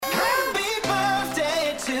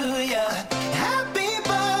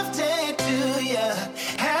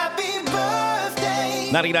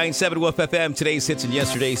99.7 Wolf FM, today's hits and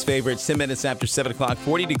yesterday's favorites, 10 minutes after 7 o'clock,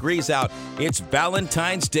 40 degrees out. It's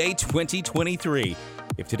Valentine's Day 2023.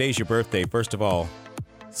 If today's your birthday, first of all,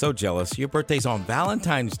 so jealous. Your birthday's on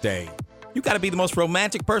Valentine's Day. You got to be the most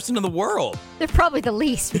romantic person in the world. They're probably the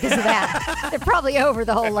least because of that. They're probably over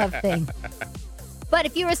the whole love thing. But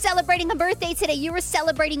if you were celebrating a birthday today, you were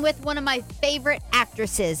celebrating with one of my favorite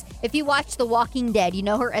actresses. If you watch The Walking Dead, you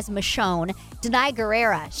know her as Michonne. Denai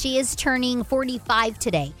Guerrera, she is turning 45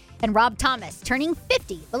 today. And Rob Thomas, turning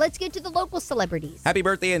 50. But let's get to the local celebrities. Happy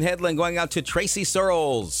birthday in Headland going out to Tracy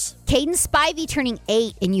Searles. Caden Spivey turning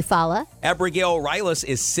 8 in Eufaula. Abigail Rylas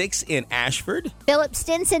is 6 in Ashford. Philip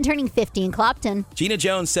Stinson turning 50 in Clopton. Gina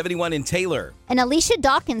Jones, 71 in Taylor. And Alicia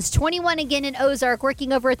Dawkins, 21 again in Ozark,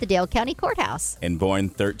 working over at the Dale County Courthouse. And born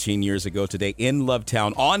 13 years ago today in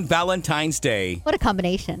Lovetown on Valentine's Day. What a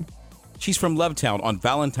combination. She's from Lovetown on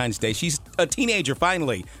Valentine's Day. She's a teenager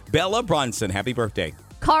finally. Bella Bronson, happy birthday.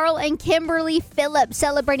 Carl and Kimberly Phillips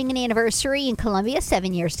celebrating an anniversary in Columbia,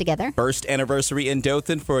 7 years together. First anniversary in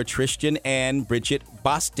Dothan for Tristan and Bridget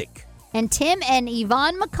Bostic. And Tim and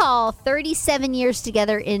Yvonne McCall, 37 years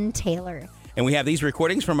together in Taylor. And we have these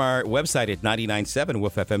recordings from our website at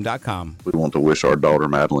 997woofm.com. We want to wish our daughter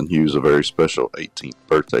Madeline Hughes a very special 18th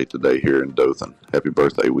birthday today here in Dothan. Happy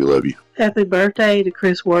birthday. We love you. Happy birthday to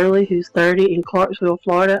Chris Worley, who's 30 in Clarksville,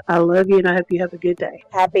 Florida. I love you and I hope you have a good day.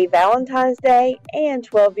 Happy Valentine's Day and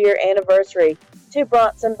 12-year anniversary to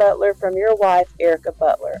Bronson Butler from your wife, Erica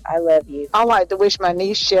Butler. I love you. I'd like to wish my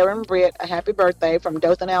niece Sharon Britt a happy birthday from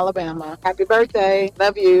Dothan, Alabama. Happy birthday.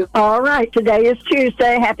 Love you. All right. Today is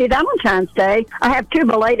Tuesday. Happy Valentine's Day. I have two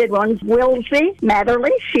belated ones. Wilsey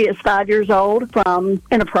Matherly. She is 5 years old from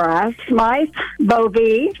Enterprise. Smythe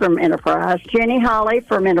Bovee from Enterprise. Jenny Holly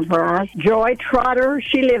from Enterprise. Joy Trotter.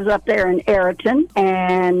 She lives up there in Ayrton.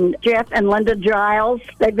 And Jeff and Linda Giles.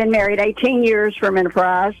 They've been married 18 years from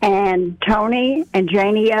Enterprise. And Tony and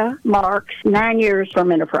Jania Marks, 9 years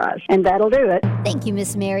from Enterprise. And that'll do it. Thank you,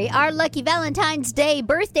 Miss Mary. Our lucky Valentine's Day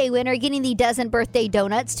birthday winner getting the dozen birthday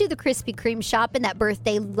donuts to the Krispy Kreme shop and that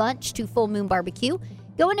birthday lunch to Full Moon Barbecue.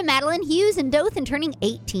 Going to Madeline Hughes in Dothan, turning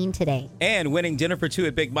 18 today. And winning dinner for two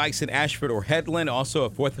at Big Mike's in Ashford or Headland. Also a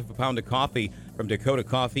fourth of a pound of coffee from Dakota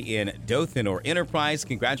Coffee in Dothan or Enterprise.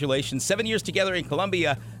 Congratulations. 7 years together in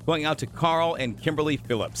Columbia. Going out to Carl and Kimberly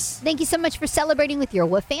Phillips. Thank you so much for celebrating with your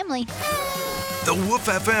Wolf family. The Wolf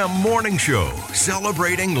FM Morning Show,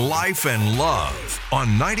 celebrating life and love on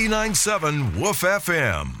 99.7 Wolf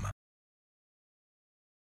FM.